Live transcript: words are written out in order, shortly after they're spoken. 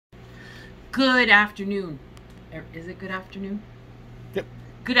Good afternoon. Is it good afternoon? Yep.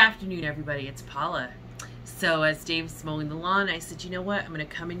 Good afternoon, everybody. It's Paula. So as Dave's mowing the lawn, I said, you know what? I'm going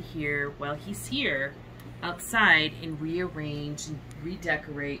to come in here while he's here outside and rearrange and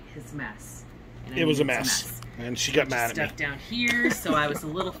redecorate his mess. And it was a mess. And she got mad at me. Stuff down here, so I was a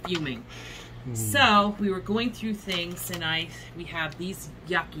little fuming. So we were going through things, and we have these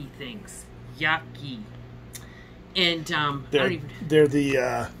yucky things. Yucky. And they're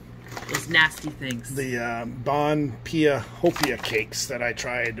the those nasty things. The Banh Pia Hopia cakes that I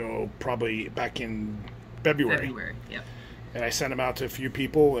tried probably back in February. Yep. And I sent them out to a few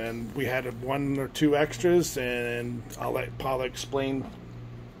people, and we had 1 or 2 extras, and I'll let Paula explain.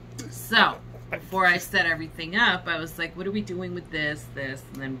 So, before I set everything up, I was like, what are we doing with this, and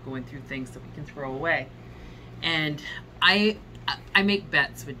then going through things that we can throw away. And I make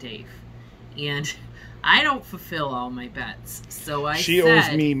bets with Dave, and I don't fulfill all my bets. So she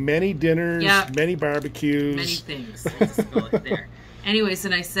owes me many dinners, many barbecues. Many things. I'll just go there. Anyways,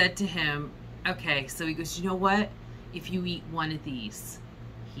 and I said to him, okay, so he goes, you know what? If you eat one of these,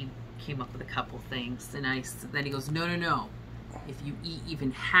 he came up with a couple things. And then he goes, no. If you eat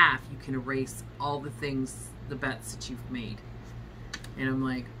even half, you can erase all the bets that you've made. And I'm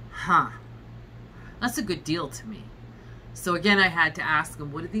like, huh. That's a good deal to me. So again, I had to ask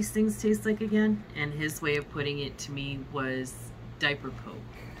him, what do these things taste like again? And his way of putting it to me was diaper poop.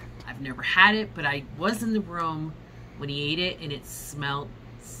 I've never had it, but I was in the room when he ate it, and it smelled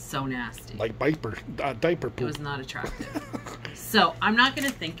so nasty. Like diaper poop. It was not attractive. So I'm not going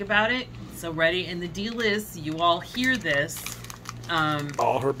to think about it. So ready? And the deal is, you all hear this.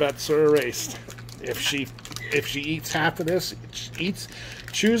 All her bets are erased. If she eats half of this,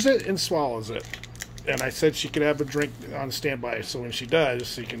 chews it and swallows it. And I said she could have a drink on standby, so when she does,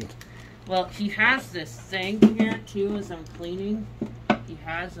 she can... Well, he has this thing here, too, as I'm cleaning. He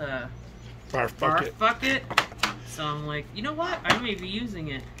has a barf bucket. So I'm like, you know what? I may be using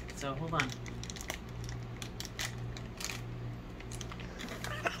it. So, hold on.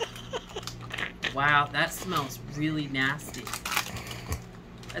 Wow, that smells really nasty.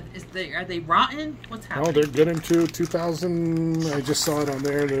 Are they rotten? What's happening? Oh, they're good into 2000. I just saw it on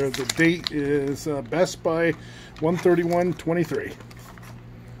there. The date is Best by 131/23.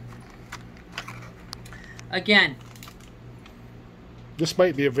 Again, this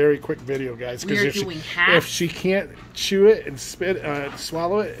might be a very quick video, guys. We are doing half. If she can't chew it and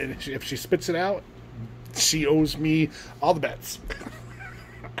swallow it, and if she spits it out, she owes me all the bets.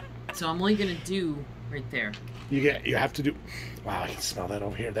 So I'm only gonna do right there. You have to do. Wow, I can smell that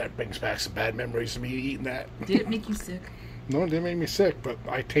over here. That brings back some bad memories of me eating that. Did it make you sick? No, it didn't make me sick, but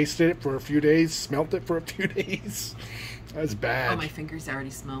I tasted it for a few days, smelt it for a few days. That's bad. Oh, my fingers already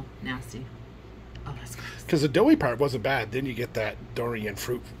smell nasty. Oh, that's gross. Because the doughy part wasn't bad. Then you get that Dorian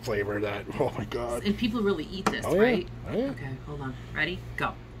fruit flavor that, oh my God. And people really eat this, oh, right? Yeah. Oh, yeah. Okay, hold on. Ready?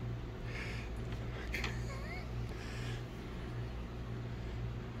 Go.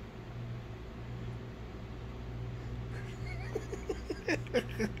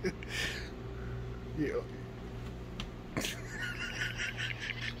 Yeah.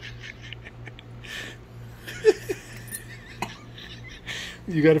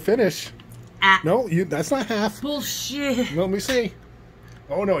 You got to finish. No, that's not half. Bullshit. Let me see.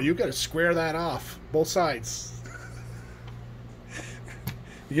 Oh no, you got to square that off, both sides.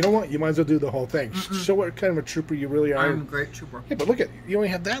 You know what? You might as well do the whole thing. Show what kind of a trooper you really are. I'm a great trooper. Yeah, but look at you only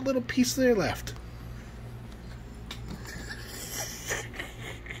have that little piece there left.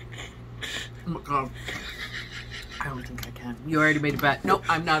 Oh my God. I don't think I can. You already made a bet. Nope,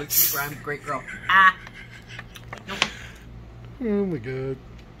 I'm not a trooper. I'm a great girl. Nope. Oh my God.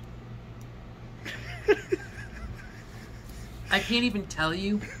 I can't even tell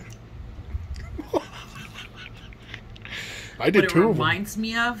you. I did 2 of them. What it reminds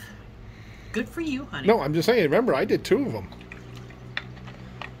me of. Good for you, honey. No, I'm just saying. Remember, I did 2 of them.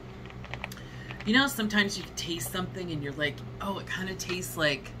 You know, sometimes you taste something and you're like, oh, it kind of tastes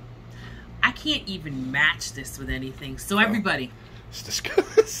like... I can't even match this with anything. So everybody, it's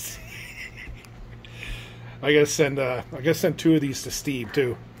disgusting. I gotta send 2 of these to Steve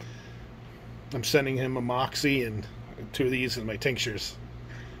too. I'm sending him a Moxie and 2 of these in my tinctures.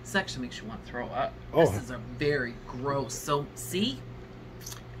 This actually makes you want to throw up. Oh. This is a very gross. So see,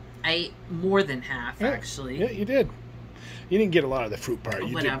 I ate more than half actually. Yeah, you did. You didn't get a lot of the fruit part.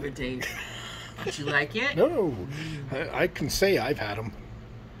 You Whatever, Dave. Did you like it? No, I can say I've had them.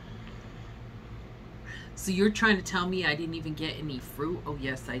 So you're trying to tell me I didn't even get any fruit? Oh,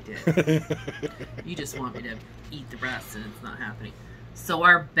 yes, I did. You just want me to eat the rest, and it's not happening. So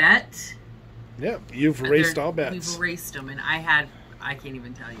our bet... Yeah, you've erased all bets. We've erased them, and I had I can't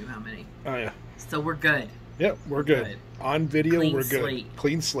even tell you how many. Oh, yeah. So we're good. Yep, we're good. On video, Clean we're good. slate.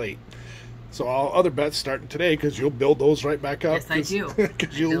 Clean slate. So all other bets starting today because you'll build those right back up. Yes, I do.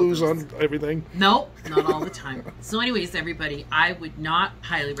 Because you'll lose on everything. Nope, not all the time. So anyways, everybody, I would not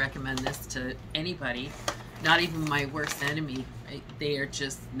highly recommend this to anybody, not even my worst enemy. They are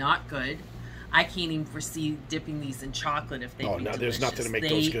just not good. I can't even foresee dipping these in chocolate if they be delicious. There's nothing to make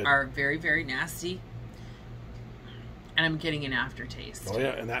those good. They are very, very nasty. And I'm getting an aftertaste. Oh,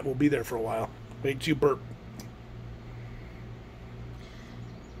 yeah, and that will be there for a while. Wait till you burp.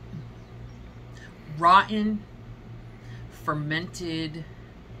 Rotten, fermented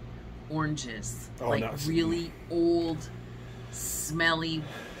oranges. Really old, smelly.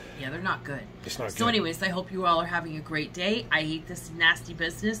 Yeah, they're not good. It's not good. So anyways, I hope you all are having a great day. I hate this nasty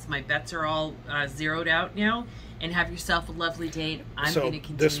business. My bets are all zeroed out now. And have yourself a lovely day. I'm going to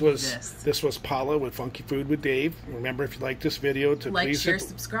continue this was Paula with Funky Food with Dave. Remember, if you like this video, to like, please share,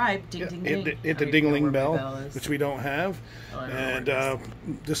 subscribe, ding, ding, ding. Hit the ding-a-ling bell, which we don't have. And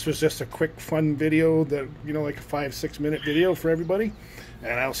this was just a quick, fun video that, like a 5-6 minute video for everybody.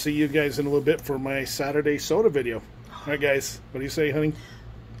 And I'll see you guys in a little bit for my Saturday soda video. All right, guys. What do you say, honey?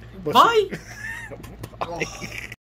 Bye. Bye.